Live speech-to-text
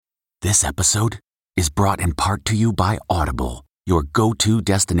This episode is brought in part to you by Audible, your go-to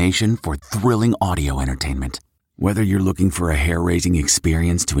destination for thrilling audio entertainment. Whether you're looking for a hair-raising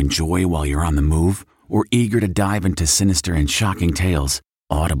experience to enjoy while you're on the move or eager to dive into sinister and shocking tales,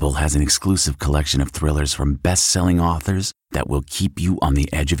 Audible has an exclusive collection of thrillers from best-selling authors that will keep you on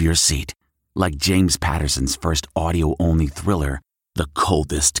the edge of your seat. Like James Patterson's first audio-only thriller, The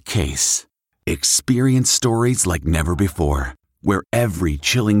Coldest Case. Experience stories like never before, where every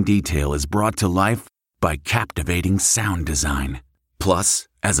chilling detail is brought to life by captivating sound design. Plus,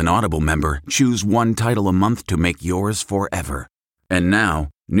 as an Audible member, choose one title a month to make yours forever. And now,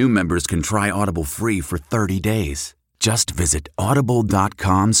 new members can try Audible free for 30 days. Just visit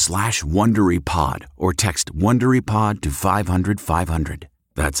audible.com/WonderyPod or text WonderyPod to 500-500.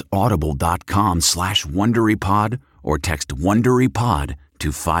 That's audible.com/WonderyPod or text WonderyPod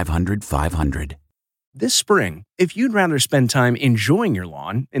to 500-500. This spring, if you'd rather spend time enjoying your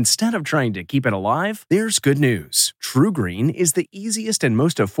lawn instead of trying to keep it alive, there's good news. TruGreen is the easiest and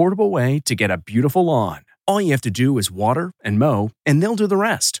most affordable way to get a beautiful lawn. All you have to do is water and mow, and they'll do the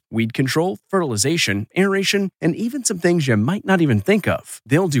rest. Weed control, fertilization, aeration, and even some things you might not even think of.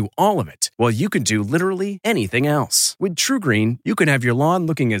 They'll do all of it, while you can do literally anything else. With TruGreen, you can have your lawn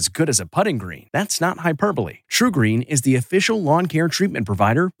looking as good as a putting green. That's not hyperbole. TruGreen is the official lawn care treatment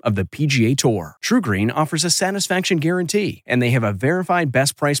provider of the PGA Tour. TruGreen offers a satisfaction guarantee, and they have a verified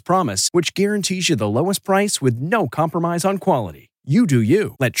best price promise, which guarantees you the lowest price with no compromise on quality. You do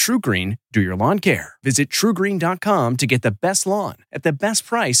you. Let TruGreen do your lawn care. Visit TruGreen.com to get the best lawn at the best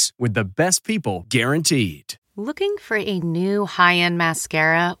price with the best people guaranteed. Looking for a new high-end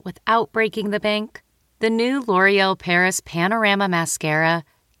mascara without breaking the bank? The new L'Oreal Paris Panorama Mascara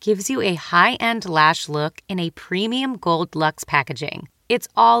gives you a high-end lash look in a premium gold luxe packaging. It's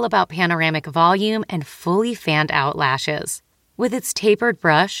all about panoramic volume and fully fanned-out lashes. With its tapered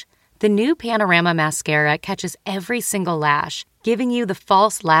brush, the new Panorama Mascara catches every single lash, giving you the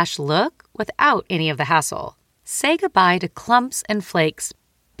false lash look without any of the hassle. Say goodbye to clumps and flakes,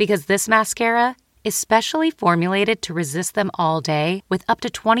 because this mascara is specially formulated to resist them all day with up to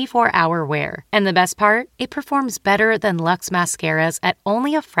 24-hour wear. And the best part? It performs better than Luxe mascaras at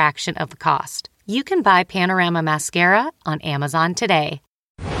only a fraction of the cost. You can buy Panorama Mascara on Amazon today.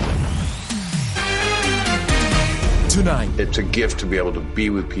 Tonight, it's a gift to be able to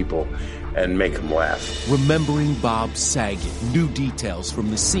be with people and make them laugh. Remembering Bob Saget. New details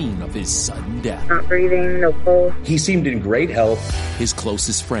from the scene of his sudden death. Not breathing, no pulse. He seemed in great health. His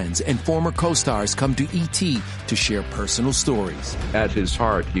closest friends and former co-stars come to E.T. to share personal stories. At his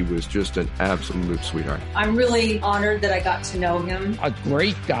heart, he was just an absolute sweetheart. I'm really honored that I got to know him. A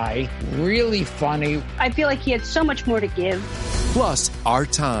great guy, really funny. I feel like he had so much more to give. Plus, our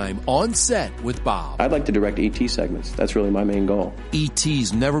time on set with Bob. I'd like to direct E.T. segments. That's really my main goal.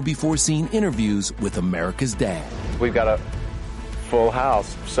 E.T.'s never-before-seen interviews with America's Dad. We've got a full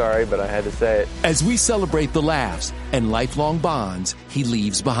house. Sorry, but I had to say it. As we celebrate the laughs and lifelong bonds he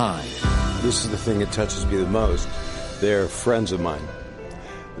leaves behind. This is the thing that touches me the most. They're friends of mine.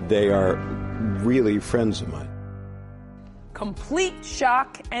 They are really friends of mine. Complete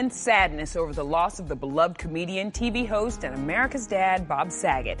shock and sadness over the loss of the beloved comedian, TV host, and America's Dad, Bob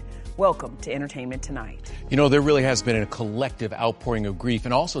Saget. Welcome to Entertainment Tonight. You know, there really has been a collective outpouring of grief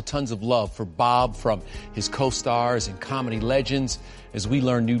and also tons of love for Bob from his co-stars and comedy legends as we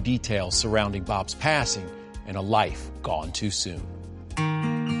learn new details surrounding Bob's passing and a life gone too soon.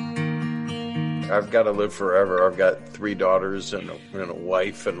 I've got to live forever. I've got 3 daughters and a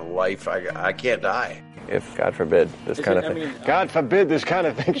wife and a life. I can't die. If, God forbid, this kind of thing. God forbid this kind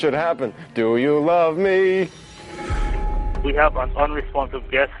of thing should happen. Do you love me? We have an unresponsive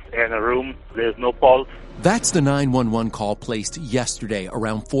guest in a room. There's no pulse. That's the 911 call placed yesterday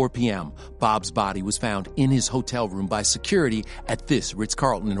around 4 p.m. Bob's body was found in his hotel room by security at this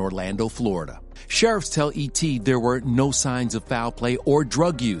Ritz-Carlton in Orlando, Florida. Sheriffs tell E.T. there were no signs of foul play or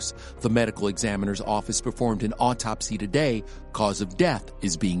drug use. The medical examiner's office performed an autopsy today. Cause of death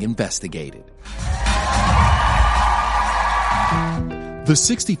is being investigated. The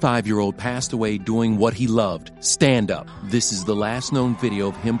 65-year-old passed away doing what he loved, stand-up. This is the last known video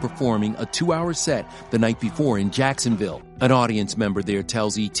of him performing a 2-hour set the night before in Jacksonville. An audience member there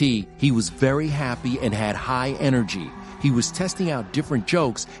tells E.T. he was very happy and had high energy. He was testing out different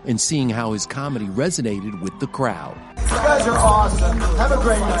jokes and seeing how his comedy resonated with the crowd. You guys are awesome. Have a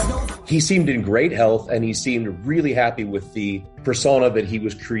great night. He seemed in great health, and he seemed really happy with the persona that he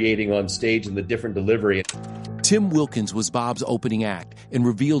was creating on stage and the different delivery. Tim Wilkins was Bob's opening act and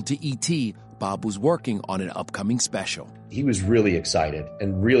revealed to E.T. Bob was working on an upcoming special. He was really excited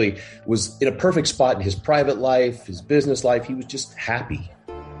and really was in a perfect spot in his private life, his business life. He was just happy.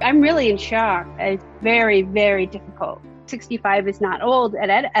 I'm really in shock. It's very, very difficult. 65 is not old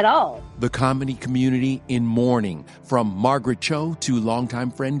at all. The comedy community in mourning, from Margaret Cho to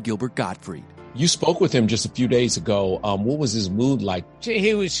longtime friend Gilbert Gottfried. You spoke with him just a few days ago. What was his mood like?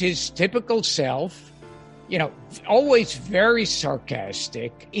 He was his typical self, always very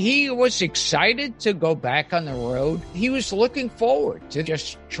sarcastic. He was excited to go back on the road. He was looking forward to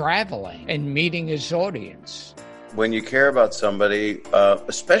just traveling and meeting his audience. When you care about somebody,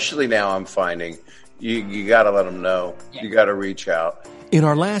 especially now I'm finding, you got to let them know. You got to reach out. In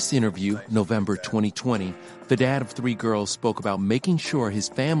our last interview, November 2020, the dad of 3 girls spoke about making sure his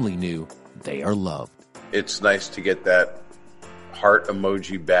family knew they are loved. It's nice to get that heart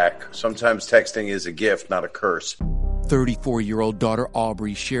emoji back. Sometimes texting is a gift, not a curse. 34-year-old daughter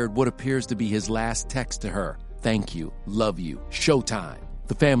Aubrey shared what appears to be his last text to her. Thank you, love you, showtime.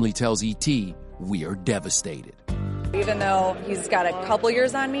 The family tells E.T., we are devastated. Even though he's got a couple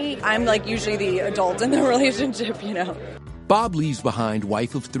years on me, I'm usually the adult in the relationship, Bob leaves behind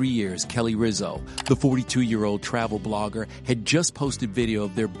wife of 3 years, Kelly Rizzo. The 42-year-old travel blogger had just posted video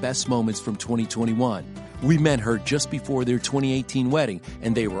of their best moments from 2021. We met her just before their 2018 wedding,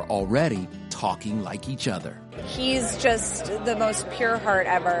 and they were already talking like each other. He's just the most pure heart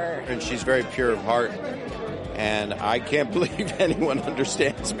ever. And she's very pure of heart, and I can't believe anyone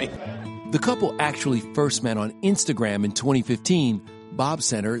understands me. The couple actually first met on Instagram in 2015. Bob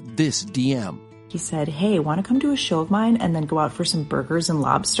sent her this DM. He said, hey, want to come to a show of mine and then go out for some burgers and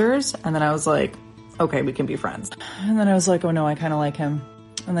lobsters? And then I was like, okay, we can be friends. And then I was like, oh no, I kind of like him.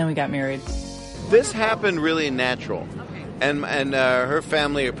 And then we got married. This happened really natural. And her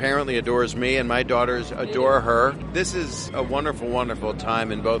family apparently adores me, and my daughters adore her. This is a wonderful, wonderful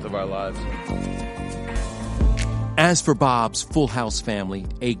time in both of our lives. As for Bob's Full House family,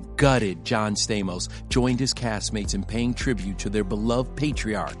 a gutted John Stamos joined his castmates in paying tribute to their beloved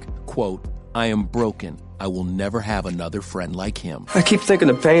patriarch. Quote, I am broken. I will never have another friend like him. I keep thinking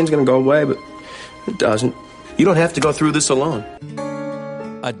the pain's going to go away, but it doesn't. You don't have to go through this alone.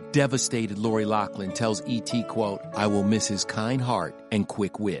 A devastated Lori Loughlin tells E.T., quote, I will miss his kind heart and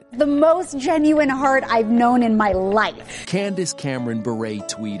quick wit. The most genuine heart I've known in my life. Candace Cameron Bure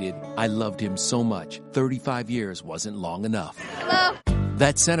tweeted, I loved him so much. 35 years wasn't long enough. Hello.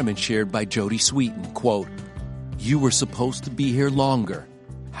 That sentiment shared by Jodie Sweetin, quote, you were supposed to be here longer.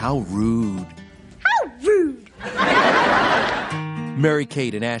 How rude. How rude.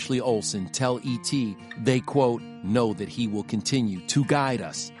 Mary-Kate and Ashley Olsen tell E.T. they, quote, know that he will continue to guide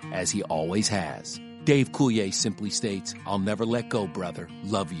us as he always has. Dave Coulier simply states, I'll never let go, brother.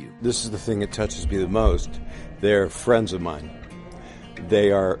 Love you. This is the thing that touches me the most. They're friends of mine.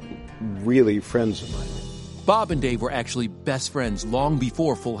 They are really friends of mine. Bob and Dave were actually best friends long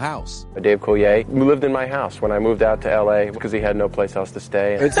before Full House. Dave Coulier lived in my house when I moved out to L.A. because he had no place else to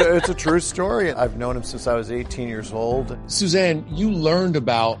stay. It's a true story. I've known him since I was 18 years old. Suzanne, you learned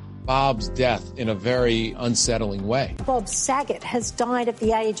about Bob's death in a very unsettling way. Bob Saget has died at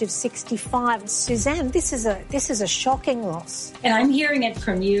the age of 65. Suzanne, this is a shocking loss. And I'm hearing it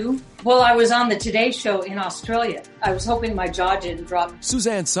from you. Well, I was on the Today Show in Australia. I was hoping my jaw didn't drop.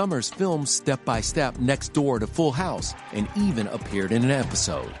 Suzanne Summers filmed Step by Step next door to Full House and even appeared in an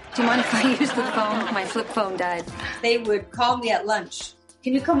episode. Do you mind if I use the phone? My flip phone died. They would call me at lunch.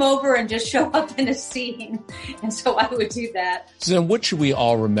 Can you come over and just show up in a scene? And so I would do that. So then what should we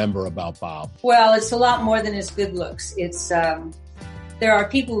all remember about Bob? Well, it's a lot more than his good looks. It's there are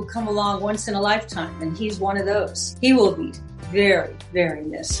people who come along once in a lifetime, and he's one of those. He will be very, very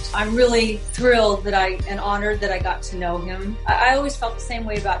missed. I'm really thrilled and honored that I got to know him. I always felt the same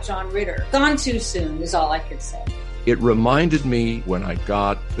way about John Ritter. Gone too soon is all I could say. It reminded me when I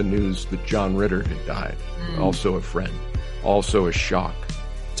got the news that John Ritter had died, also a friend, also a shock.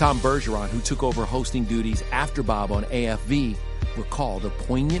 Tom Bergeron, who took over hosting duties after Bob on AFV, recalled a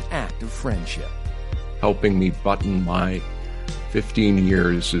poignant act of friendship. Helping me button my 15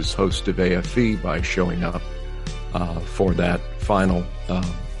 years as host of AFV by showing up for that final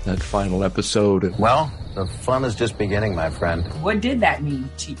episode. Well, the fun is just beginning, my friend. What did that mean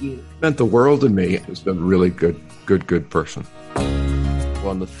to you? It meant the world to me. He's a really good person. Well,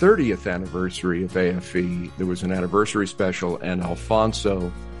 on the 30th anniversary of AFE, there was an anniversary special, and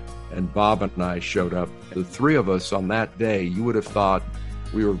Alfonso and Bob and I showed up. The three of us on that day, you would have thought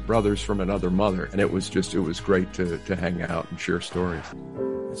we were brothers from another mother. And it was great to hang out and share stories.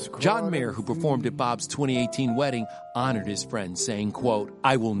 John Mayer, who performed at Bob's 2018 wedding, honored his friend, saying, quote,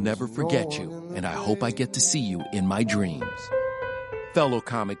 I will never forget you, and I hope I get to see you in my dreams. Fellow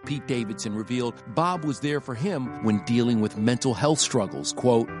comic Pete Davidson revealed Bob was there for him when dealing with mental health struggles.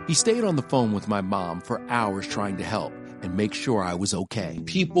 Quote, he stayed on the phone with my mom for hours trying to help. and make sure I was okay.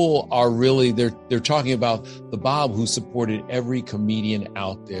 People are really, they're talking about the Bob who supported every comedian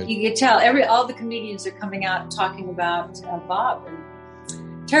out there. You can tell all the comedians are coming out and talking about Bob.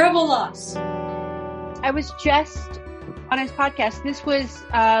 Terrible loss. I was just on his podcast. This was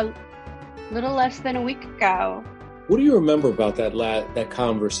a little less than a week ago. What do you remember about that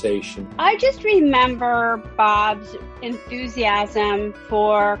conversation? I just remember Bob's enthusiasm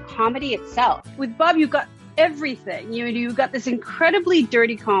for comedy itself. With Bob, you got everything. You got this incredibly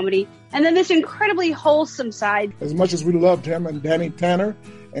dirty comedy, and then this incredibly wholesome side. As much as we loved him and Danny Tanner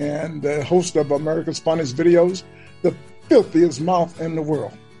and the host of America's Funniest Videos, the filthiest mouth in the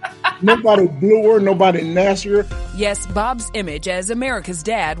world. Nobody bluer, nobody nastier. Yes, Bob's image as America's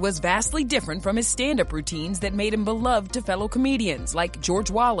dad was vastly different from his stand-up routines that made him beloved to fellow comedians like George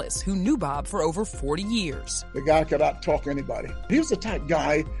Wallace, who knew Bob for over 40 years. The guy could out-talk anybody. He was the type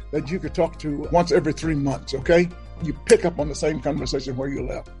guy that you could talk to once every 3 months, okay? You pick up on the same conversation where you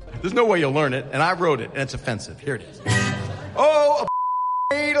left. There's no way you'll learn it, and I wrote it, and it's offensive. Here it is. Oh,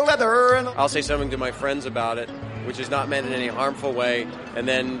 made of leather. And I'll say something to my friends about it, which is not meant in any harmful way, and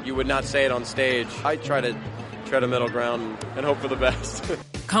then you would not say it on stage. I try to tread a middle ground and hope for the best.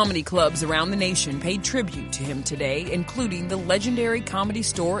 Comedy clubs around the nation paid tribute to him today, including the legendary Comedy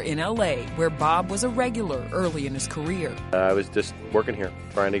Store in L.A., where Bob was a regular early in his career. I was just working here,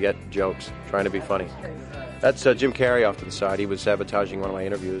 trying to get jokes, trying to be funny. That's Jim Carrey off to the side. He was sabotaging one of my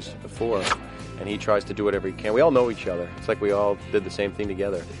interviews before, and he tries to do whatever he can. We all know each other. It's like we all did the same thing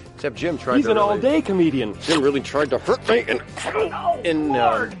together. Except Jim tried He's to an really... all-day comedian. Jim really tried to hurt me.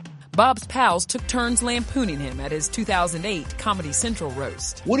 Bob's pals took turns lampooning him at his 2008 Comedy Central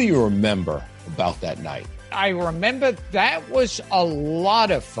roast. What do you remember about that night? I remember that was a lot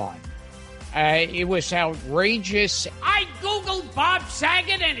of fun. It was outrageous. I Googled Bob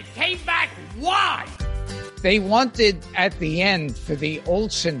Saget and it came back why? They wanted at the end for the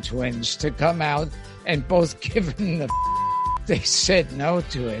Olsen twins to come out and both give him the they said no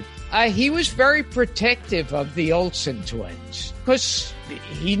to it. He was very protective of the Olsen twins because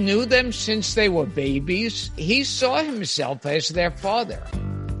he knew them since they were babies. He saw himself as their father.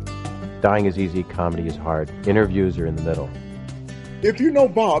 Dying is easy, comedy is hard. Interviews are in the middle. If you know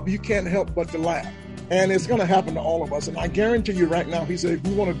Bob, you can't help but to laugh. And it's going to happen to all of us. And I guarantee you right now, he said, if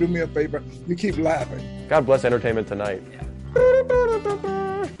you want to do me a favor, you keep laughing. God bless Entertainment Tonight.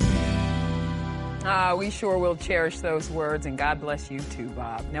 We sure will cherish those words, and God bless you too,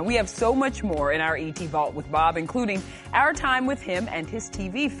 Bob. Now, we have so much more in our ET Vault with Bob, including our time with him and his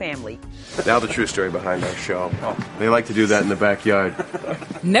TV family. Now the true story behind our show. They like to do that in the backyard.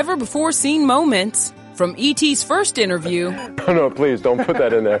 Never-before-seen moments from E.T.'s first interview. No, please, don't put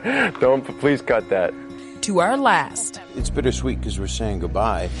that in there. Please cut that. To our last. It's bittersweet because we're saying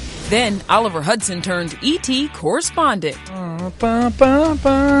goodbye. Then Oliver Hudson turned E.T. correspondent.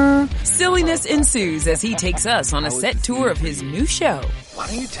 Silliness ensues as he takes us on a set tour of his new show. Why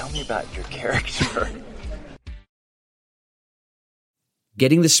don't you tell me about your character?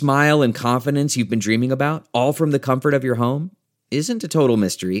 Getting the smile and confidence you've been dreaming about, all from the comfort of your home, isn't a total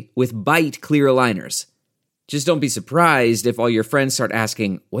mystery with Byte clear aligners. Just don't be surprised if all your friends start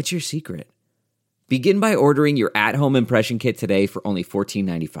asking, "What's your secret?" Begin by ordering your at-home impression kit today for only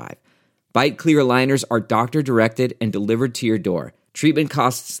 $14.95. Byte clear aligners are doctor-directed and delivered to your door. Treatment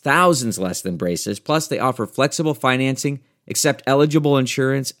costs thousands less than braces, plus they offer flexible financing, accept eligible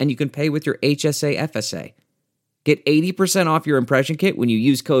insurance, and you can pay with your HSA FSA. Get 80% off your impression kit when you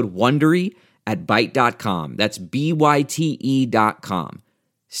use code WONDERY at Byte.com. That's BYTE.com.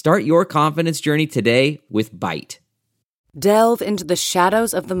 Start your confidence journey today with Byte. Delve into the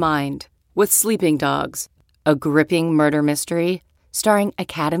shadows of the mind with Sleeping Dogs, a gripping murder mystery starring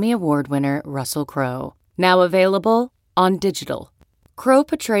Academy Award winner Russell Crowe. Now available on digital. Crowe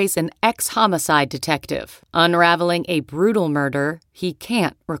portrays an ex-homicide detective unraveling a brutal murder he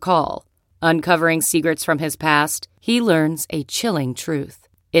can't recall. Uncovering secrets from his past, he learns a chilling truth.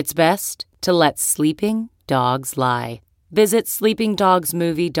 It's best to let sleeping dogs lie. Visit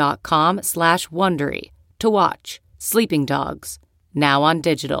sleepingdogsmovie.com/Wondery to watch Sleeping Dogs, now on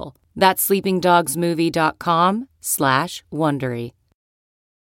digital. That's sleepingdogsmovie.com/Wondery.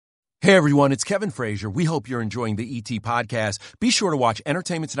 Hey everyone, it's Kevin Frazier. We hope you're enjoying the ET podcast. Be sure to watch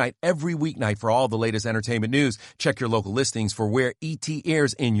Entertainment Tonight every weeknight for all the latest entertainment news. Check your local listings for where ET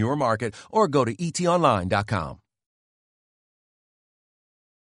airs in your market or go to etonline.com.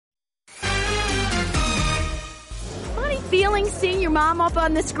 Funny feeling seeing your mom up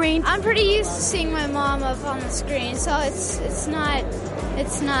on the screen? I'm pretty used to seeing my mom up on the screen, so it's not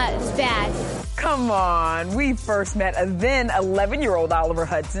as bad. Come on. We first met a then 11-year-old Oliver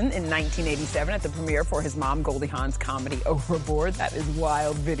Hudson in 1987 at the premiere for his mom Goldie Hawn's comedy Overboard. That is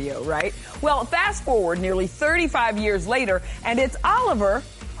wild video, right? Well, fast forward nearly 35 years later, and it's Oliver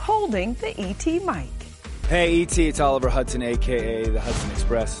holding the E.T. mic. Hey, E.T., it's Oliver Hudson, a.k.a. the Hudson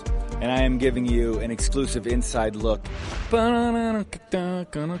Express, and I am giving you an exclusive inside look. We're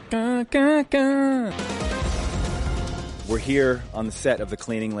here on the set of The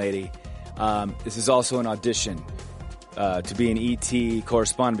Cleaning Lady. This is also an audition to be an ET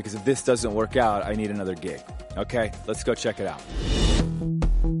correspondent, because if this doesn't work out, I need another gig. Okay, let's go check it out.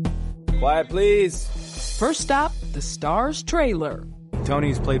 Quiet, please. First stop, the Stars trailer.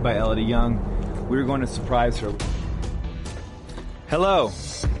 Tony's played by Elodie Young. We were going to surprise her. Hello.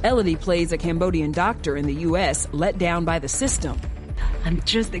 Elodie plays a Cambodian doctor in the U.S. let down by the system. I'm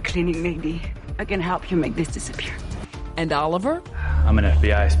just the cleaning lady. I can help you make this disappear. And Oliver? I'm an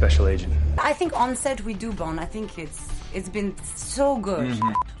FBI special agent. I think on set we do bond. I think it's been so good.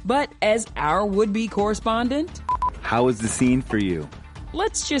 Mm-hmm. But as our would-be correspondent, how was the scene for you?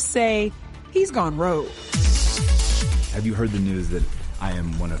 Let's just say he's gone rogue. Have you heard the news that I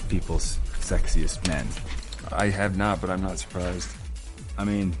am one of people's sexiest men? I have not, but I'm not surprised. I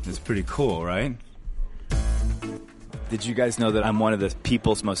mean, it's pretty cool, right? Did you guys know that I'm one of the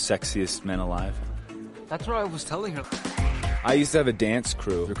people's most sexiest men alive? That's what I was telling her. I used to have a dance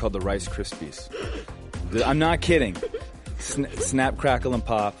crew. They're called the Rice Krispies. I'm not kidding. Snap, crackle, and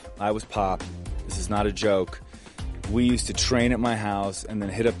pop. I was Pop. This is not a joke. We used to train at my house and then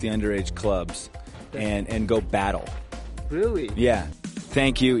hit up the underage clubs and go battle. Really? Yeah.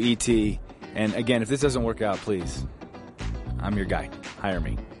 Thank you, E.T. And again, if this doesn't work out, please, I'm your guy. Hire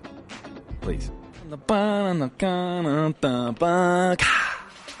me. Please.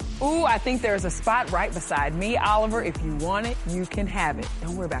 Ooh, I think there's a spot right beside me. Oliver, if you want it, you can have it.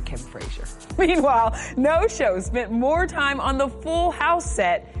 Don't worry about Kevin Frazier. Meanwhile, no show spent more time on the Full House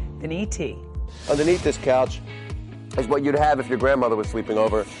set than E.T. Underneath this couch is what you'd have if your grandmother was sleeping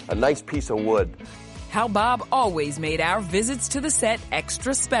over, a nice piece of wood. How Bob always made our visits to the set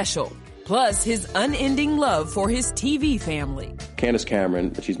extra special. Plus, his unending love for his TV family. Candace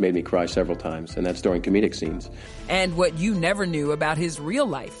Cameron, she's made me cry several times, and that's during comedic scenes. And what you never knew about his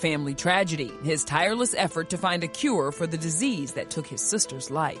real-life family tragedy, his tireless effort to find a cure for the disease that took his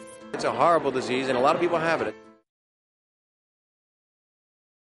sister's life. It's a horrible disease, and a lot of people have it.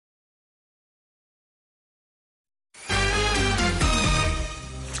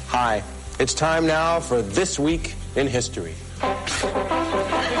 Hi, it's time now for This Week in History.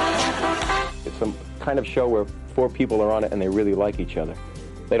 It's some kind of show where four people are on it and they really like each other.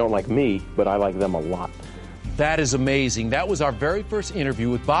 They don't like me, but I like them a lot. That is amazing. That was our very first interview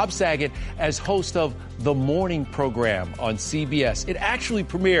with Bob Saget as host of The Morning Program on CBS. It actually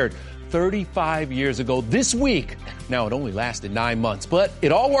premiered 35 years ago this week. Now, it only lasted 9 months, but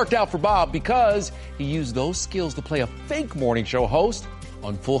it all worked out for Bob because he used those skills to play a fake morning show host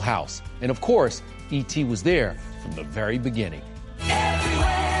on Full House. And of course, E.T. was there from the very beginning.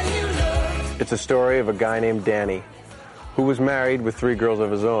 It's a story of a guy named Danny who was married with 3 girls of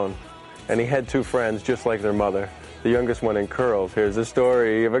his own. And he had 2 friends just like their mother. The youngest one in curls. Here's the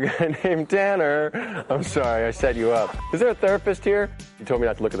story of a guy named Tanner. I'm sorry, I set you up. Is there a therapist here? You told me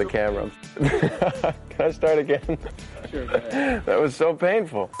not to look at the camera. Can I start again? Sure, go ahead. That was so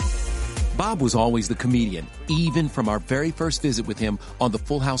painful. Bob was always the comedian, even from our very first visit with him on the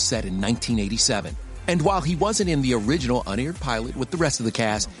Full House set in 1987. And while he wasn't in the original unaired pilot with the rest of the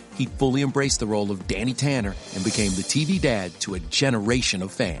cast, he fully embraced the role of Danny Tanner and became the TV dad to a generation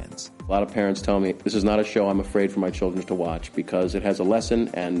of fans. A lot of parents tell me this is not a show I'm afraid for my children to watch because it has a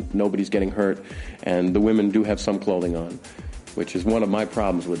lesson and nobody's getting hurt and the women do have some clothing on, which is one of my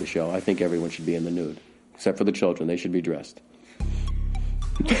problems with the show. I think everyone should be in the nude, except for the children. They should be dressed.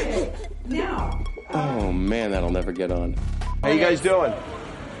 Now. Oh, man, that'll never get on. How you guys doing?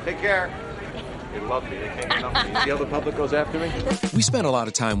 Take care. They love me. They can't get enough of me. See how the public goes after me? We spent a lot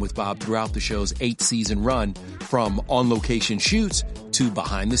of time with Bob throughout the show's 8-season run, from on-location shoots to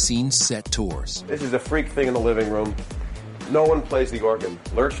behind-the-scenes set tours. This is a freak thing in the living room. No one plays the organ.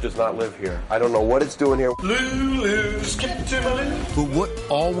 Lurch does not live here. I don't know what it's doing here. Lulu's, get to my Lulu. But what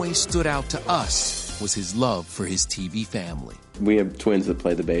always stood out to us was his love for his TV family. We have twins that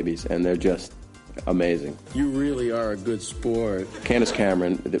play the babies, and they're just amazing. You really are a good sport. Candace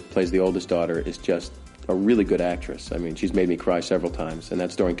Cameron, that plays the oldest daughter, is just a really good actress. I mean, she's made me cry several times, and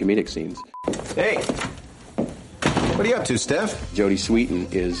that's during comedic scenes. Hey! What What are you up to, Steph? Jodie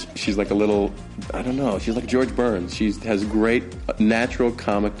Sweetin she's like a little, I don't know, she's like George Burns. She has great natural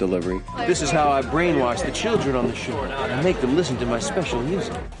comic delivery. This is how I brainwash the children on the show. I make them listen to my special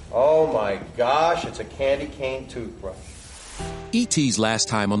music. Oh my gosh, it's a candy cane toothbrush. E.T.'s last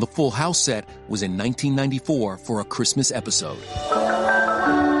time on the Full House set was in 1994 for a Christmas episode.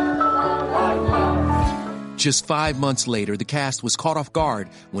 Just 5 months later, the cast was caught off guard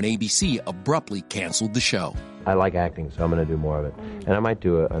when ABC abruptly canceled the show. I like acting, so I'm going to do more of it. And I might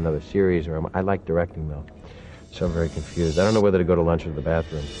do another series, or I like directing, though. So I'm very confused. I don't know whether to go to lunch or the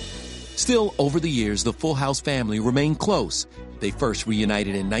bathroom. Still, over the years, the Full House family remained close. They first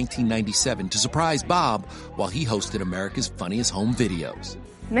reunited in 1997 to surprise Bob while he hosted America's Funniest Home Videos.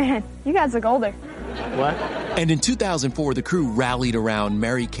 Man, you guys look older. What? And in 2004, the crew rallied around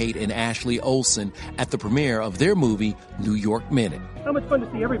Mary-Kate and Ashley Olsen at the premiere of their movie, New York Minute. So much fun to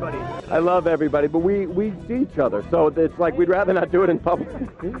see everybody. I love everybody, but we see each other, so it's like we'd rather not do it in public.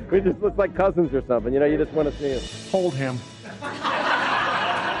 We just look like cousins or something, you just want to see us. Hold him.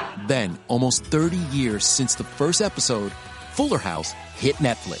 Then, almost 30 years since the first episode, Fuller House hit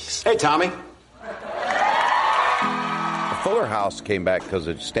Netflix. Hey, Tommy. Fuller House came back because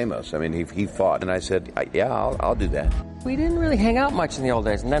of Stamos. I mean, he fought, and I said, yeah, I'll do that. We didn't really hang out much in the old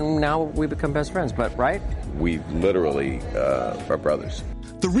days, and then now we become best friends, but right? We literally are brothers.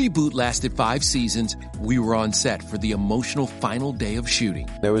 The reboot lasted 5 seasons. We were on set for the emotional final day of shooting.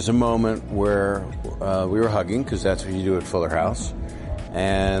 There was a moment where we were hugging, because that's what you do at Fuller House,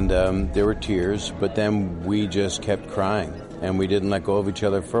 and there were tears, but then we just kept crying. And we didn't let go of each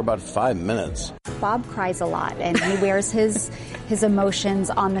other for about 5 minutes. Bob cries a lot, and he wears his emotions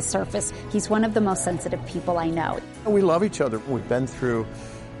on the surface. He's one of the most sensitive people I know. We love each other. We've been through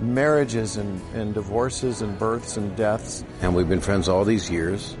marriages and divorces and births and deaths. And we've been friends all these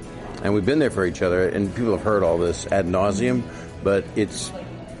years. And we've been there for each other. And people have heard all this ad nauseum, but it's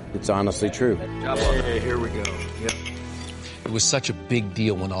honestly true. Hey, here we go. Yep. It was such a big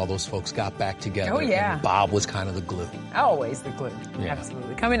deal when all those folks got back together. Oh, yeah. And Bob was kind of the glue. Always the glue. Yeah.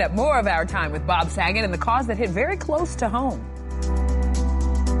 Absolutely. Coming up, more of our time with Bob Saget and the cause that hit very close to home.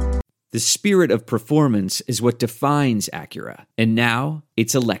 The spirit of performance is what defines Acura. And now,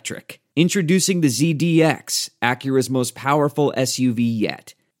 it's electric. Introducing the ZDX, Acura's most powerful SUV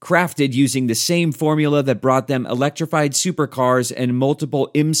yet. Crafted using the same formula that brought them electrified supercars and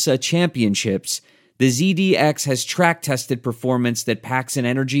multiple IMSA championships, the ZDX has track-tested performance that packs an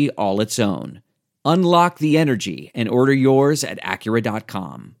energy all its own. Unlock the energy and order yours at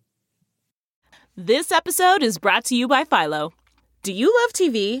Acura.com. This episode is brought to you by Philo. Do you love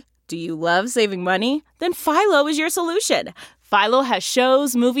TV? Do you love saving money? Then Philo is your solution. Philo has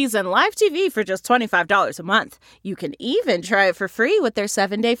shows, movies, and live TV for just $25 a month. You can even try it for free with their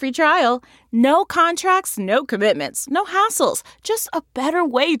 7-day free trial. No contracts, no commitments, no hassles. Just a better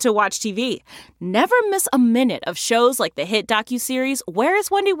way to watch TV. Never miss a minute of shows like the hit docuseries Where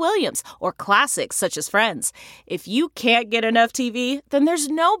is Wendy Williams? Or classics such as Friends. If you can't get enough TV, then there's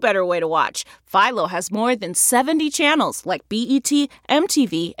no better way to watch. Philo has more than 70 channels like BET,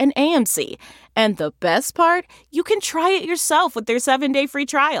 MTV, and AMC. And the best part? You can try it yourself with their 7-day free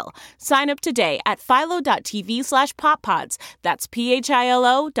trial. Sign up today at philo.tv/poppods. That's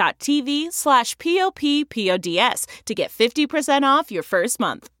philo.tv/POPPODS to get 50% off your first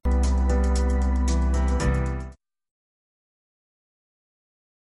month.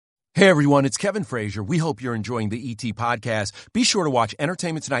 Hey everyone, it's Kevin Frazier. We hope you're enjoying the ET podcast. Be sure to watch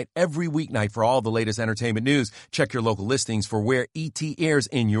Entertainment Tonight every weeknight for all the latest entertainment news. Check your local listings for where ET airs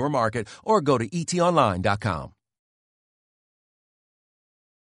in your market or go to etonline.com.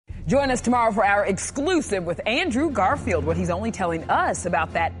 Join us tomorrow for our exclusive with Andrew Garfield, what he's only telling us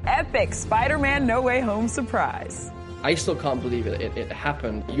about that epic Spider-Man No Way Home surprise. I still can't believe it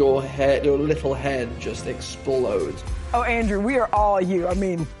happened. Your little head just explodes. Oh, Andrew, we are all you. I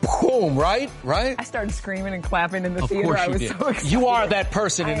mean, boom, right? I started screaming and clapping in the theater. Of course you was did. So excited. You are that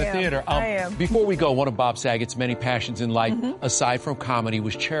person in the theater. I am. Before we go, one of Bob Saget's many passions in life, aside from comedy,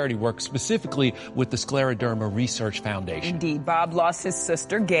 was charity work, specifically with the Scleroderma Research Foundation. Indeed. Bob lost his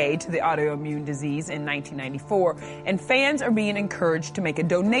sister, Gay, to the autoimmune disease in 1994, and fans are being encouraged to make a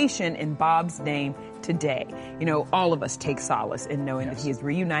donation in Bob's name today. You know, all of us take solace in knowing that he is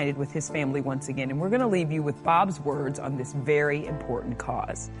reunited with his family once again, and we're going to leave you with Bob's words on this very important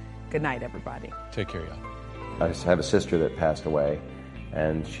cause. Good night, everybody. Take care, y'all. I have a sister that passed away,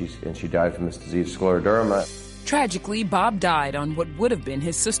 and she died from this disease, scleroderma. Tragically, Bob died on what would have been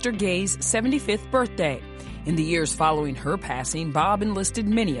his sister Gay's 75th birthday. In the years following her passing, Bob enlisted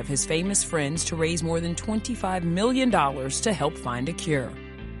many of his famous friends to raise more than $25 million to help find a cure.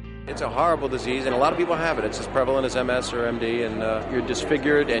 It's a horrible disease, and a lot of people have it. It's as prevalent as MS or MD, and you're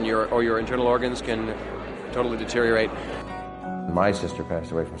disfigured, and your internal organs can totally deteriorate. My sister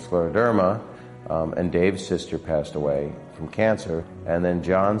passed away from scleroderma, and Dave's sister passed away from cancer, and then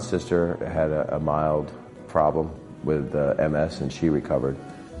John's sister had a mild problem with MS, and she recovered.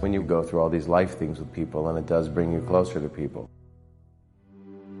 When you go through all these life things with people, and it does bring you closer to people.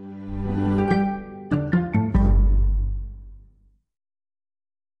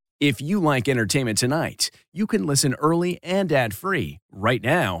 If you like Entertainment Tonight, you can listen early and ad-free right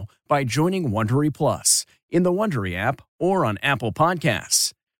now by joining Wondery Plus in the Wondery app or on Apple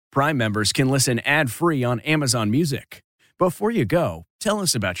Podcasts. Prime members can listen ad-free on Amazon Music. Before you go, tell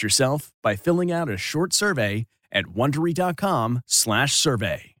us about yourself by filling out a short survey at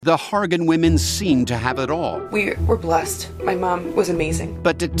Wondery.com/survey. The Hargan women seemed to have it all. We were blessed. My mom was amazing.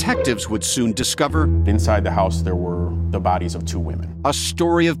 But detectives would soon discover inside the house there were the bodies of 2 women. A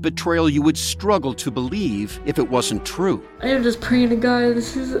story of betrayal you would struggle to believe if it wasn't true. I am just praying to God,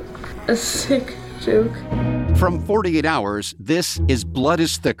 this is a sick joke. From 48 Hours, this is Blood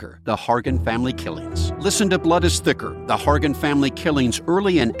is Thicker, The Hargan Family Killings. Listen to Blood is Thicker, The Hargan Family Killings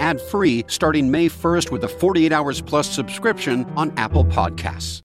early and ad-free starting May 1st with a 48 Hours Plus subscription on Apple Podcasts.